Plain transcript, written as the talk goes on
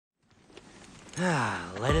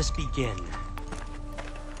Let us begin.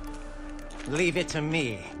 Leave it to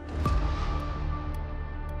me.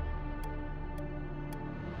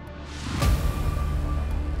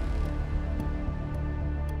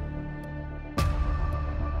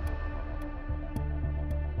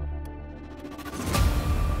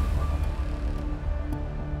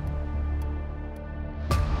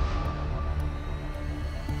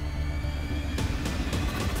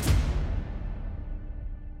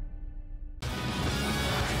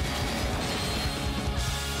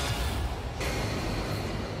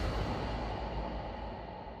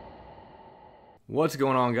 What's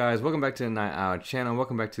going on, guys? Welcome back to the Night Owl channel.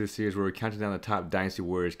 Welcome back to the series where we're counting down the top Dynasty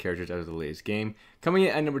Warriors characters out of the latest game. Coming in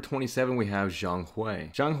at number 27, we have Zhong Hui.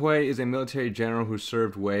 Zhong Hui is a military general who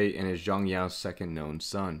served Wei and is Zhang Yao's second known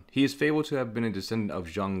son. He is fabled to have been a descendant of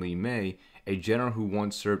Zhang Li Mei, a general who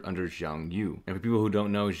once served under Zhang Yu. And for people who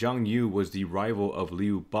don't know, Zhang Yu was the rival of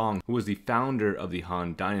Liu Bang, who was the founder of the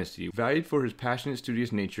Han Dynasty. Valued for his passionate,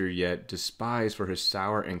 studious nature, yet despised for his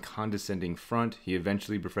sour and condescending front, he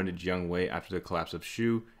eventually befriended Jiang Wei after the collapse of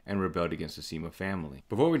Shu and rebelled against the Sima family.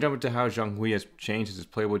 Before we jump into how Zhong Hui has changed since his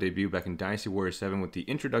playable debut back in Dynasty Warriors 7 with the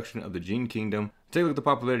introduction of the Jin Kingdom, take a look at the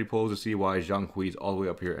popularity polls to see why Zhong Hui is all the way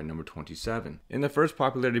up here at number 27. In the first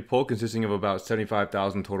popularity poll, consisting of about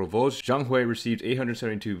 75,000 total votes, Zhong Hui received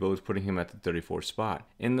 872 votes, putting him at the 34th spot.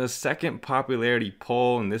 In the second popularity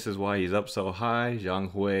poll, and this is why he's up so high,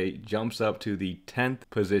 Zhong Hui jumps up to the 10th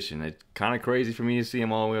position. It's kind of crazy for me to see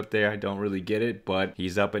him all the way up there. I don't really get it, but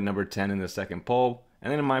he's up at number 10 in the second poll.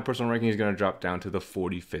 And then in my personal ranking, he's going to drop down to the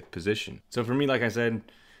 45th position. So for me, like I said,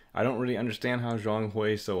 I don't really understand how Zhong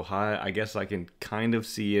Hui is so high. I guess I can kind of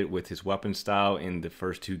see it with his weapon style in the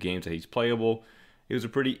first two games that he's playable. It was a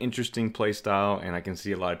pretty interesting play style, and I can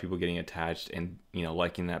see a lot of people getting attached and,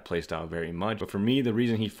 liking that play style very much. But for me, the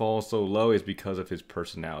reason he falls so low is because of his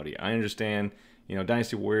personality. I understand,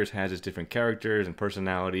 Dynasty Warriors has its different characters and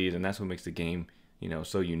personalities, and that's what makes the game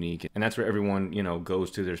so unique. And that's where everyone,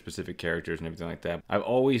 goes to their specific characters and everything like that. I've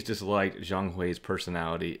always disliked Zhong Hui's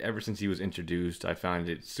personality. Ever since he was introduced, I found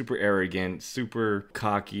it super arrogant, super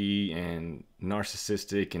cocky, and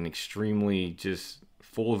narcissistic, and extremely just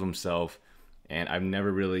full of himself. And I've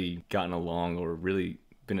never really gotten along or really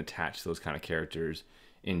been attached to those kind of characters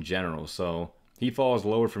in general. So he falls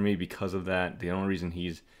lower for me because of that. The only reason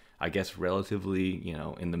he's, I guess, relatively,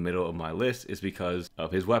 in the middle of my list is because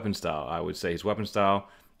of his weapon style. I would say his weapon style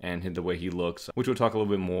and the way he looks, which we'll talk a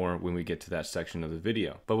little bit more when we get to that section of the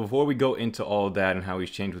video. But before we go into all of that and how he's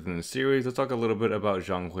changed within the series, let's talk a little bit about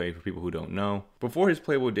Zhong Hui for people who don't know. Before his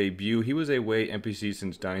playable debut, he was a Wei NPC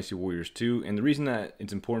since Dynasty Warriors 2, and the reason that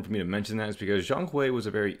it's important for me to mention that is because Zhong Hui was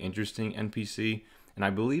a very interesting NPC, and I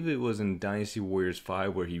believe it was in Dynasty Warriors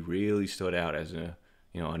 5 where he really stood out as a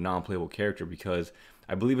non-playable character, because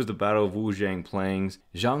I believe it was the Battle of Wujiang Plains.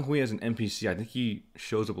 Zhong Hui as an NPC, I think he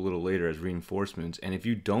shows up a little later as reinforcements, and if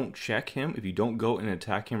you don't check him, if you don't go and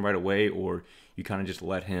attack him right away, or you kind of just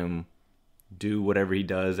let him do whatever he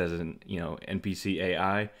does as an NPC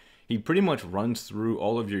AI, he pretty much runs through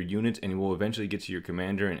all of your units and he will eventually get to your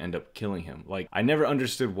commander and end up killing him. Like, I never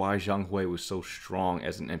understood why Zhong Hui was so strong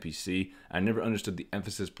as an NPC. I never understood the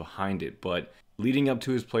emphasis behind it, but leading up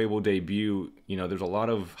to his playable debut, there's a lot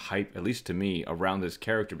of hype, at least to me, around this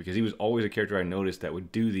character, because he was always a character I noticed that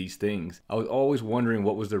would do these things. I was always wondering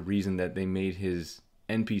what was the reason that they made his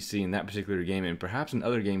NPC in that particular game, and perhaps in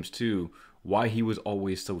other games too, why he was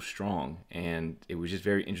always so strong. And it was just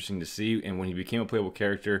very interesting to see. And when he became a playable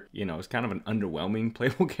character, it's kind of an underwhelming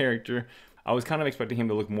playable character. I was kind of expecting him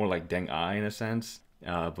to look more like Deng Ai in a sense.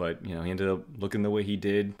 But he ended up looking the way he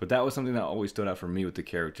did. But that was something that always stood out for me with the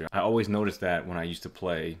character. I always noticed that when I used to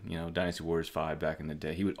play, Dynasty Warriors 5 back in the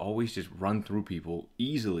day. He would always just run through people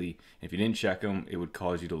easily. If you didn't check him, it would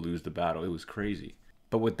cause you to lose the battle. It was crazy.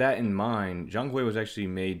 But with that in mind, Zhong Hui was actually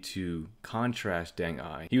made to contrast Deng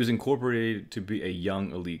Ai. He was incorporated to be a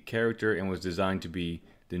young elite character and was designed to be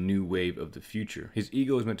the new wave of the future. His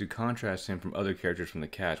ego is meant to contrast him from other characters from the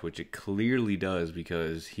cast, which it clearly does,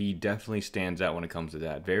 because he definitely stands out when it comes to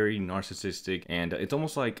that. Very narcissistic, and it's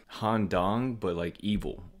almost like Han Dong, but like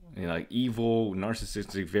evil. Like evil,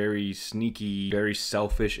 narcissistic, very sneaky, very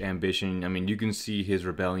selfish ambition. I mean, you can see his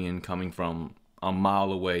rebellion coming from a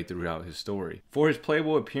mile away throughout his story. For his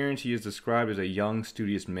playable appearance, he is described as a young,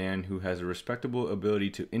 studious man who has a respectable ability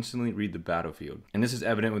to instantly read the battlefield. And this is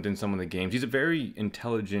evident within some of the games. He's a very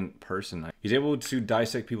intelligent person. He's able to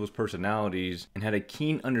dissect people's personalities and had a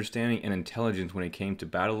keen understanding and intelligence when it came to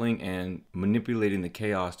battling and manipulating the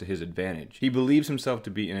chaos to his advantage. He believes himself to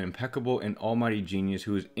be an impeccable and almighty genius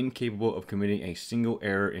who is incapable of committing a single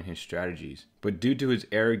error in his strategies. But due to his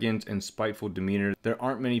arrogance and spiteful demeanor, there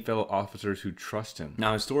aren't many fellow officers who trust him.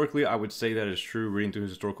 Now, historically, I would say that is true. Reading through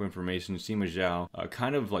his historical information, Sima Zhao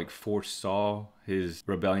kind of like foresaw his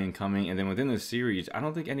rebellion coming, and then within the series, I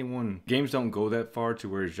don't think games don't go that far to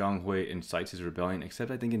where Zhong Hui incites his rebellion,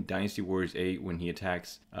 except I think in Dynasty Warriors 8 when he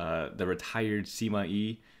attacks the retired Sima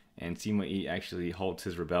Yi, and Sima Yi actually halts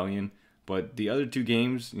his rebellion. But the other two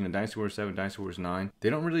games, you know, Dynasty Warriors 7, Dynasty Warriors 9, they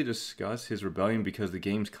don't really discuss his rebellion because the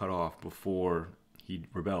game's cut off before he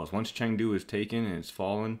rebels. Once Chengdu is taken and it's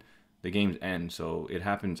fallen, the game's end. So it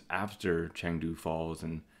happens after Chengdu falls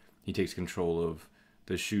and he takes control of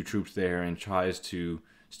the Shu troops there and tries to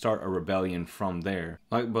start a rebellion from there.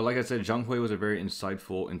 But like I said, Zhong Hui was a very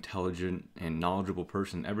insightful, intelligent, and knowledgeable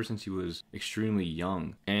person ever since he was extremely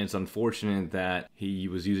young. And it's unfortunate that he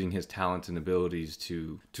was using his talents and abilities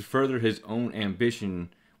to further his own ambition,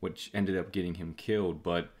 which ended up getting him killed.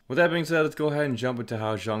 But with that being said, let's go ahead and jump into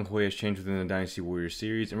how Zhong Hui has changed within the Dynasty Warriors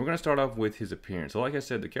series. And we're going to start off with his appearance. So like I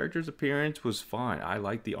said, the character's appearance was fine. I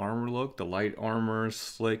like the armor look, the light armor,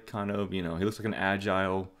 slick kind of, you know, he looks like an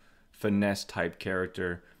agile, finesse type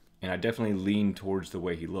character. And I definitely lean towards the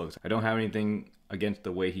way he looks. I don't have anything against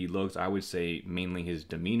the way he looks. I would say mainly his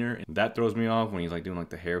demeanor. And that throws me off when he's like doing like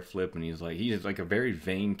the hair flip and he's like a very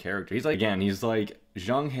vain character. He's like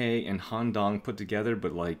Zhang He and Han Dong put together,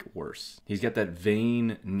 but like worse. He's got that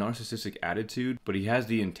vain, narcissistic attitude, but he has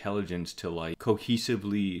the intelligence to like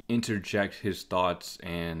cohesively interject his thoughts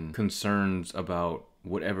and concerns about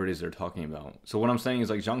whatever it is they're talking about. So what I'm saying is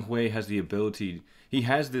like Zhong Hui has the ability, he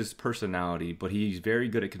has this personality, but he's very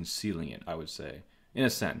good at concealing it, I would say. In a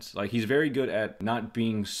sense, like he's very good at not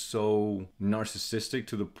being so narcissistic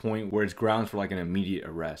to the point where it's grounds for like an immediate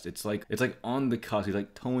arrest. It's like on the cusp. He's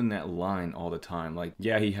like towing that line all the time. Like,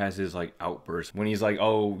 yeah, he has his like outbursts when he's like,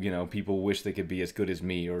 oh, you know, people wish they could be as good as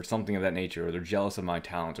me or something of that nature, or they're jealous of my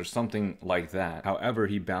talents or something like that. However,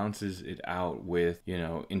 he balances it out with, you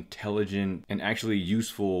know, intelligent and actually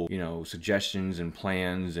useful, you know, suggestions and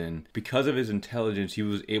plans. And because of his intelligence, he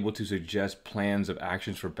was able to suggest plans of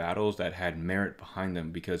actions for battles that had merit behind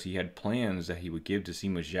them, because he had plans that he would give to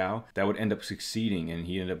Sima Zhao that would end up succeeding, and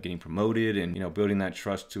he ended up getting promoted and, you know, building that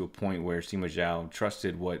trust to a point where Sima Zhao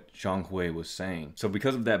trusted what Zhong Hui was saying. So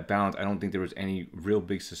because of that balance, I don't think there was any real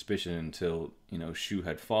big suspicion until, you know, Shu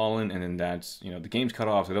had fallen, and then that's, you know, the game's cut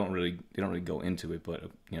off, so they don't really go into it. But,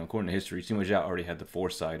 you know, according to history, Sima Zhao already had the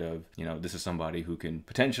foresight of, you know, this is somebody who can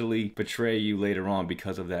potentially betray you later on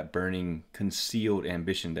because of that burning, concealed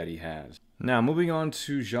ambition that he has. Now, moving on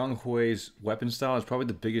to Zhong Hui's weapon style, is probably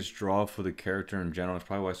the biggest draw for the character in general. It's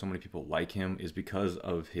probably why so many people like him, is because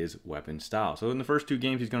of his weapon style. So in the first two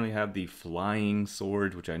games, he's going to have the flying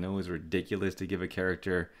sword, which I know is ridiculous to give a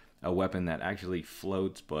character a weapon that actually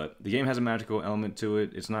floats, but the game has a magical element to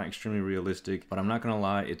it. It's not extremely realistic, but I'm not gonna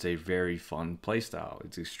lie, it's a very fun playstyle.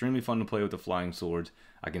 It's extremely fun to play with the flying swords.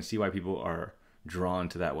 I can see why people are drawn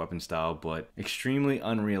to that weapon style, but extremely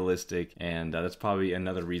unrealistic, and that's probably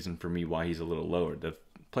another reason for me why he's a little lower. The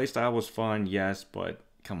playstyle was fun, yes, but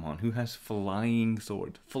come on, who has flying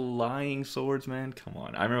swords? Flying swords, man, come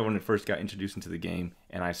on. I remember when it first got introduced into the game,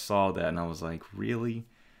 and I saw that, and I was like, really?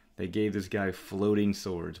 They gave this guy floating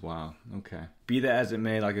swords. Wow, okay. Be that as it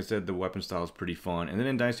may, like I said, the weapon style is pretty fun. And then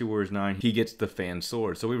in Dynasty Warriors 9, he gets the fan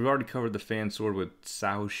sword. So we've already covered the fan sword with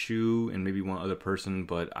Cao Shu and maybe one other person,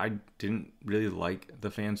 but I didn't really like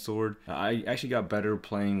the fan sword. I actually got better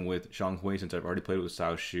playing with Zhong Hui since I've already played with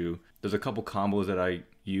Cao Shu. There's a couple combos that I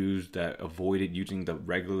used that avoided using the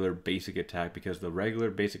regular basic attack, because the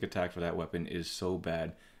regular basic attack for that weapon is so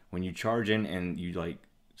bad. When you charge in and you like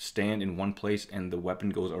stand in one place and the weapon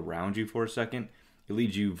goes around you for a second, it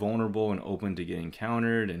leaves you vulnerable and open to getting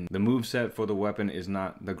countered. And the moveset for the weapon is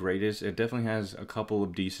not the greatest. It definitely has a couple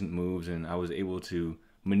of decent moves, and I was able to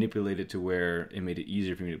manipulate it to where it made it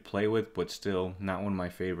easier for me to play with, but still not one of my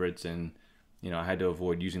favorites. And, you know, I had to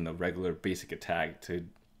avoid using the regular basic attack to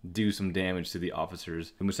do some damage to the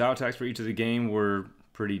officers. The Musou attacks for each of the game were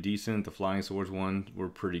pretty decent. The flying swords ones were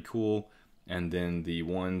pretty cool. And then the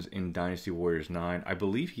ones in Dynasty Warriors 9, I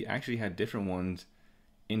believe he actually had different ones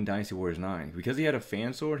in Dynasty Warriors 9. Because he had a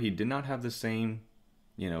fan sword, he did not have the same,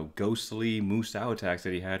 you know, ghostly Musou attacks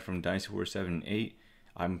that he had from Dynasty Warriors 7 and 8.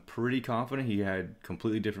 I'm pretty confident he had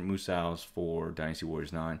completely different Musous for Dynasty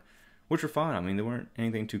Warriors 9, which were fine. I mean, they weren't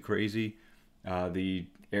anything too crazy. The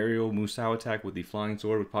aerial Musou attack with the flying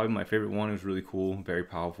sword was probably my favorite one. It was really cool, very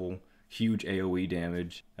powerful. Huge AoE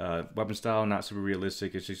damage. Weapon style, not super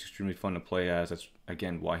realistic. It's just extremely fun to play as. That's,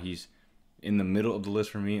 again, why he's in the middle of the list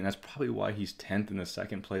for me, and that's probably why he's 10th in the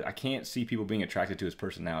second place. I can't see people being attracted to his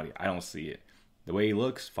personality. I don't see it. The way he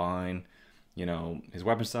looks, fine. You know, his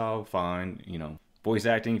weapon style, fine. You know, Voice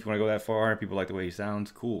acting, if you want to go that far, people like the way he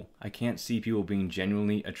sounds, cool. I can't see people being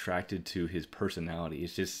genuinely attracted to his personality.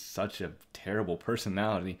 It's just such a terrible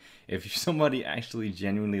personality. If somebody actually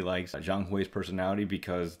genuinely likes Zhong Hui's personality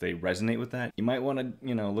because they resonate with that, you might want to,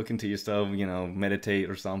 you know, look into yourself, you know,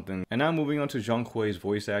 meditate or something. And now moving on to Zhong Hui's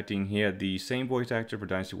voice acting, he had the same voice actor for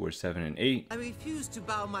Dynasty Warriors 7 and 8. I refuse to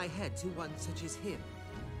bow my head to one such as him.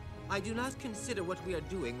 I do not consider what we are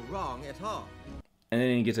doing wrong at all. And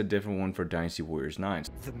then he gets a different one for Dynasty Warriors 9.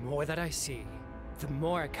 The more that I see, the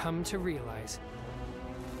more I come to realize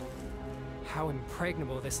how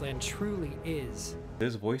impregnable this land truly is.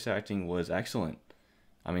 His voice acting was excellent.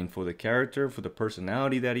 I mean, for the character, for the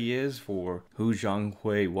personality that he is, for who Zhong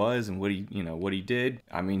Hui was and what he, you know, what he did.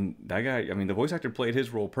 I mean, that guy, I mean, the voice actor played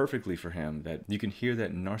his role perfectly for him. That you can hear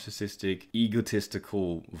that narcissistic,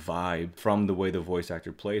 egotistical vibe from the way the voice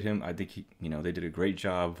actor played him. I think he, you know, they did a great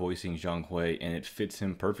job voicing Zhong Hui, and it fits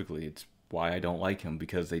him perfectly. It's why I don't like him,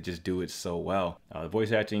 because they just do it so well. The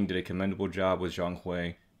voice acting did a commendable job with Zhong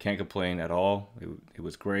Hui. Can't complain at all. It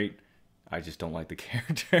was great. I just don't like the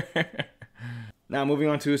character. Now, moving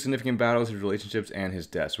on to his significant battles, his relationships, and his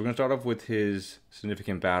deaths. We're going to start off with his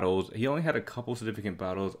significant battles. He only had a couple significant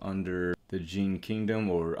battles under the Jin Kingdom,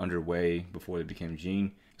 or under Wei, before they became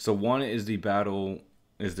Jin. So one is the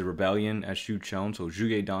rebellion at Shucheng, so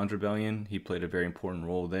Zhuge Dan's rebellion. He played a very important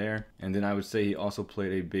role there. And then I would say he also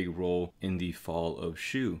played a big role in the fall of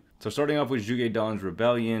Shu. So starting off with Zhuge Dan's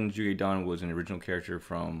rebellion, Zhuge Dan was an original character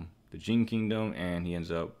from the Jin Kingdom, and he ends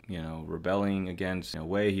up, you know, rebelling against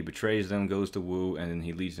Wei. He betrays them, goes to Wu, and then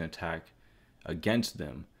he leads an attack against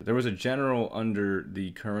them. There was a general under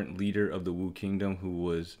the current leader of the Wu Kingdom who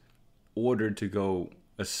was ordered to go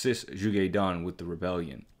assist Zhuge Dan with the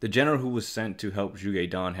rebellion. The general who was sent to help Zhuge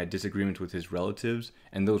Dan had disagreements with his relatives,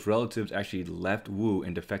 and those relatives actually left Wu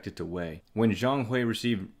and defected to Wei. When Zhong Hui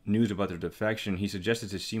received news about their defection, he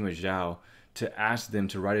suggested to Sima Zhao to ask them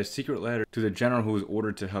to write a secret letter to the general who was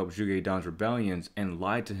ordered to help Zhuge Dan's rebellions, and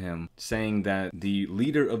lied to him, saying that the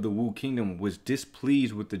leader of the Wu Kingdom was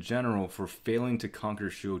displeased with the general for failing to conquer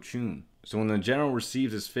Shouchun. So when the general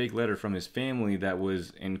receives this fake letter from his family that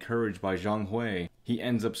was encouraged by Zhong Hui, he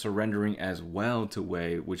ends up surrendering as well to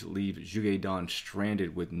Wei, which leaves Zhuge Dan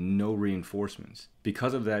stranded with no reinforcements.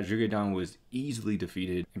 Because of that, Zhuge Dan was easily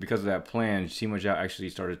defeated, and because of that plan, Sima Zhao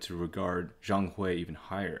actually started to regard Zhong Hui even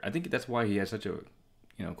higher. I think that's why he had such a,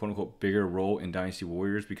 you know, quote-unquote bigger role in Dynasty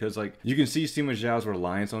Warriors, because like you can see Sima Zhao's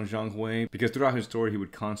reliance on Zhong Hui, because throughout his story he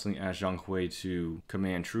would constantly ask Zhong Hui to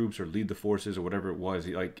command troops or lead the forces or whatever it was.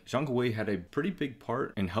 Zhong Hui had a pretty big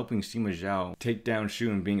part in helping Sima Zhao take down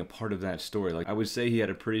Shu and being a part of that story. Like I would say he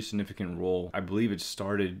had a pretty significant role. I believe it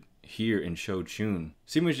started here in Shouchun.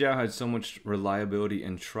 Sima Zhao had so much reliability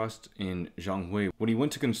and trust in Zhong Hui. When he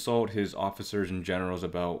went to consult his officers and generals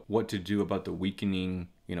about what to do about the weakening,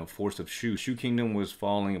 you know, force of Shu Kingdom was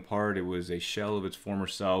falling apart. It was a shell of its former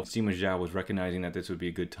self. Sima Zhao was recognizing that this would be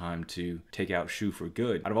a good time to take out Shu for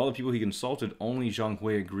good. Out of all the people he consulted, only Zhong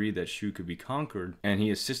Hui agreed that Shu could be conquered, and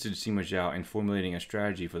he assisted Sima Zhao in formulating a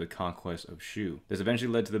strategy for the conquest of Shu. This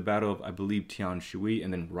eventually led to the battle of, I believe, Tian Shui,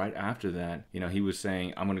 and then right after that, you know, he was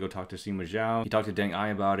saying, I'm going to go talk to Sima Zhao. He talked to Deng Ai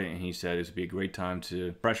about it, and he said this would be a great time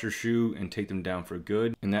to pressure Shu and take them down for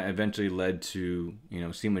good. And that eventually led to, you know,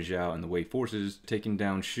 Sima Zhao and the Wei forces taking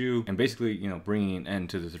down Shu and basically, you know, bringing an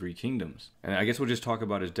end to the three kingdoms. And I guess we'll just talk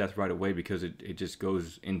about his death right away, because it just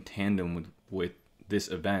goes in tandem with this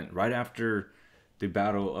event. Right after the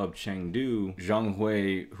Battle of Chengdu, Zhong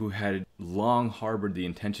Hui, who had long harbored the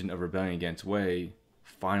intention of rebelling against Wei,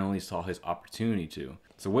 finally saw his opportunity to.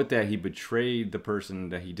 So with that, he betrayed the person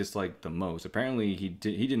that he disliked the most. Apparently, he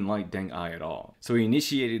didn't like Deng Ai at all. So he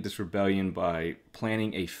initiated this rebellion by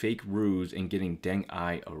planning a fake ruse and getting Deng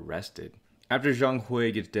Ai arrested. After Zhong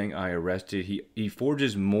Hui gets Deng Ai arrested, he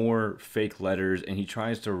forges more fake letters, and he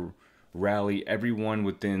tries to rally everyone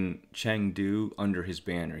within Chengdu under his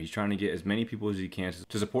banner. He's trying to get as many people as he can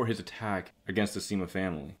to support his attack against the Sima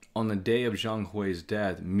family. On the day of Zhong Hui's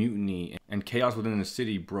death, mutiny and chaos within the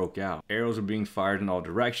city broke out. Arrows were being fired in all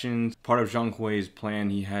directions. Part of Zhong Hui's plan,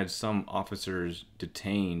 he had some officers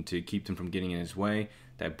detained to keep them from getting in his way,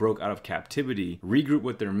 that broke out of captivity, regrouped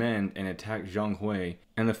with their men, and attacked Zhong Hui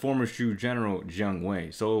and the former Shu general Jiang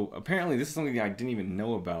Wei. So apparently this is something I didn't even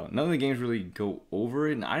know about. None of the games really go over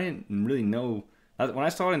it, and I didn't really know. When I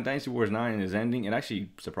saw it in Dynasty Warriors 9 and his ending, it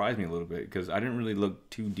actually surprised me a little bit, because I didn't really look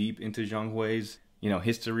too deep into Zhong Hui's, you know,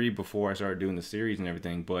 history before I started doing the series and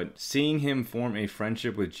everything. But seeing him form a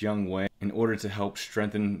friendship with Jiang Wei in order to help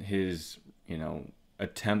strengthen his, you know,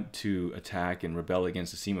 attempt to attack and rebel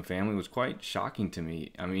against the Sima family was quite shocking to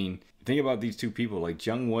me. I mean, think about these two people. Like,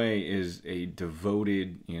 Zhong Hui is a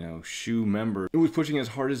devoted, you know, Shu member who was pushing as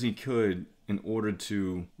hard as he could in order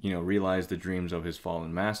to, you know, realize the dreams of his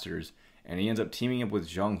fallen masters. And he ends up teaming up with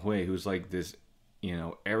Zhong Hui, who's like this, you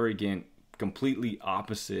know, arrogant, completely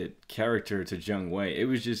opposite character to Zhong Hui. It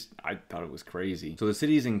was just, I thought it was crazy. So the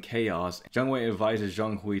city is in chaos. Zhong Hui advises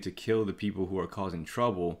Zhong Hui to kill the people who are causing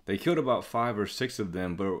trouble. They killed about 5 or 6 of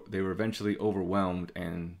them, but they were eventually overwhelmed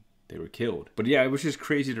and they were killed. But yeah, it was just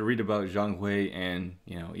crazy to read about Zhong Hui and,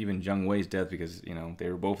 you know, even Zhong Hui's death, because, you know, they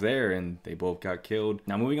were both there and they both got killed.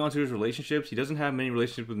 Now, moving on to his relationships, he doesn't have many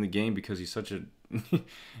relationships in the game because he's such a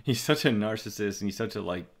he's such a narcissist, and he's such a,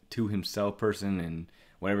 like, to himself person, and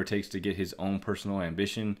whatever it takes to get his own personal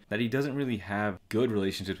ambition, that he doesn't really have good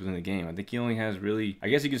relationships within the game. I think he only has really, I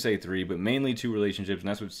guess you could say 3, but mainly 2 relationships, and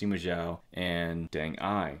that's with Sima Zhao and Deng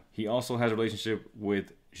Ai. He also has a relationship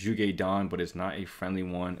with Zhuge Dan, but it's not a friendly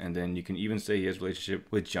one. And then you can even say he has a relationship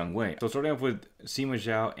with Zhong Hui. So starting off with Sima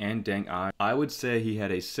Zhao and Deng Ai, I would say he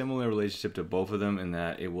had a similar relationship to both of them in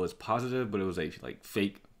that it was positive, but it was a like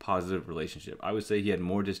fake positive relationship. I would say he had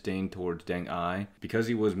more disdain towards Deng Ai because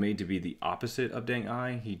he was made to be the opposite of Deng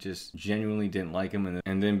Ai. He just genuinely didn't like him,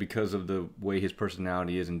 and then because of the way his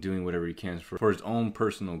personality is and doing whatever he can for his own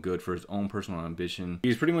personal good, for his own personal ambition,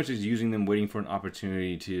 he's pretty much just using them, waiting for an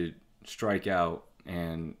opportunity to strike out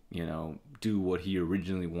and, you know, do what he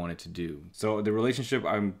originally wanted to do. So the relationship,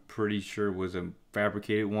 I'm pretty sure, was a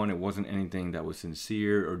fabricated one. It wasn't anything that was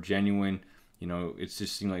sincere or genuine. You know, it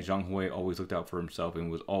just seemed like Zhong Hui always looked out for himself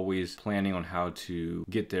and was always planning on how to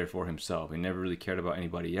get there for himself. He never really cared about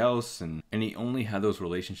anybody else, and he only had those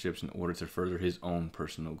relationships in order to further his own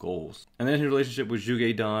personal goals. And then his relationship with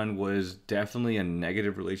Zhuge Dan was definitely a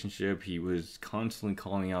negative relationship. He was constantly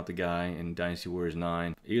calling out the guy in Dynasty Warriors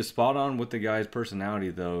 9. He was spot on with the guy's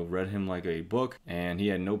personality, though. Read him like a book, and he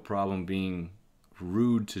had no problem being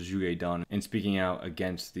rude to Zhuge Dan and speaking out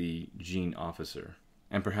against the Jin officer.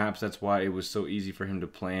 And perhaps that's why it was so easy for him to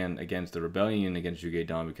plan against the rebellion against Zhuge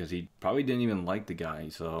Dan, because he probably didn't even like the guy.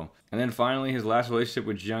 So, and then finally, his last relationship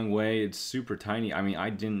with Zhong Hui, it's super tiny. I mean, I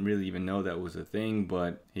didn't really even know that was a thing,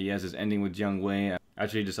 but he has his ending with Zhong Hui.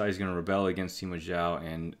 Actually, he decides he's going to rebel against Sima Zhao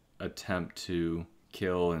and attempt to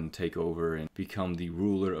kill and take over and become the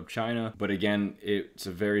ruler of China. But again, it's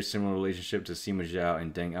a very similar relationship to Sima Zhao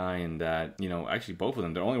and Deng Ai in that, you know, actually both of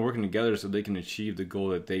them, they're only working together so they can achieve the goal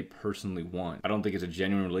that they personally want. I don't think it's a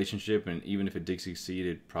genuine relationship, and even if it did succeed,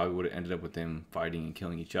 it probably would have ended up with them fighting and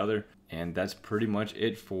killing each other. And that's pretty much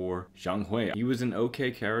it for Zhong Hui. He was an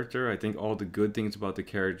okay character. I think all the good things about the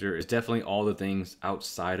character is definitely all the things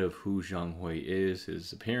outside of who Zhong Hui is.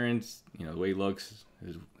 His appearance, you know, the way he looks,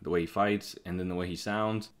 the way he fights, and then the way he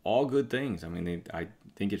sounds. All good things. I mean, I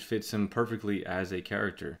think it fits him perfectly as a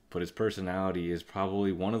character. But his personality is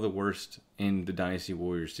probably one of the worst in the Dynasty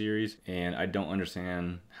Warriors series, and I don't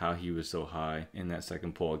understand how he was so high in that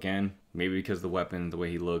second poll. Again, maybe because of the weapon, the way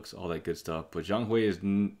he looks, all that good stuff. But Zhong Hui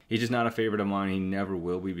he's just not a favorite of mine. He never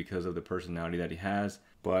will be because of the personality that he has.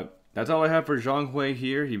 But that's all I have for Zhong Hui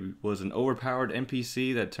here. He was an overpowered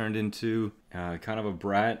NPC that turned into kind of a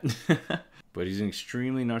brat. But he's an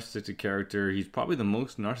extremely narcissistic character. He's probably the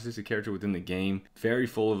most narcissistic character within the game. Very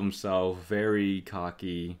full of himself, very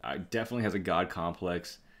cocky. Definitely has a god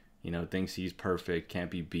complex. You know, thinks he's perfect,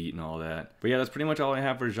 can't be beat and all that. But yeah, that's pretty much all I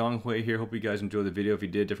have for Zhong Hui here. Hope you guys enjoyed the video. If you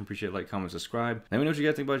did, definitely appreciate it. Like, comment, subscribe. Let me know what you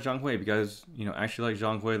guys think about Zhong Hui. If you guys, you know, actually like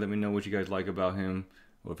Zhong Hui, let me know what you guys like about him.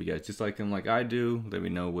 Or if you guys dislike him like I do, let me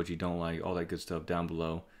know what you don't like. All that good stuff down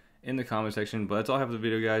below in the comment section. But that's all I have for the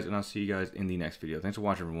video, guys, and I'll see you guys in the next video. Thanks for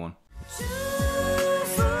watching, everyone.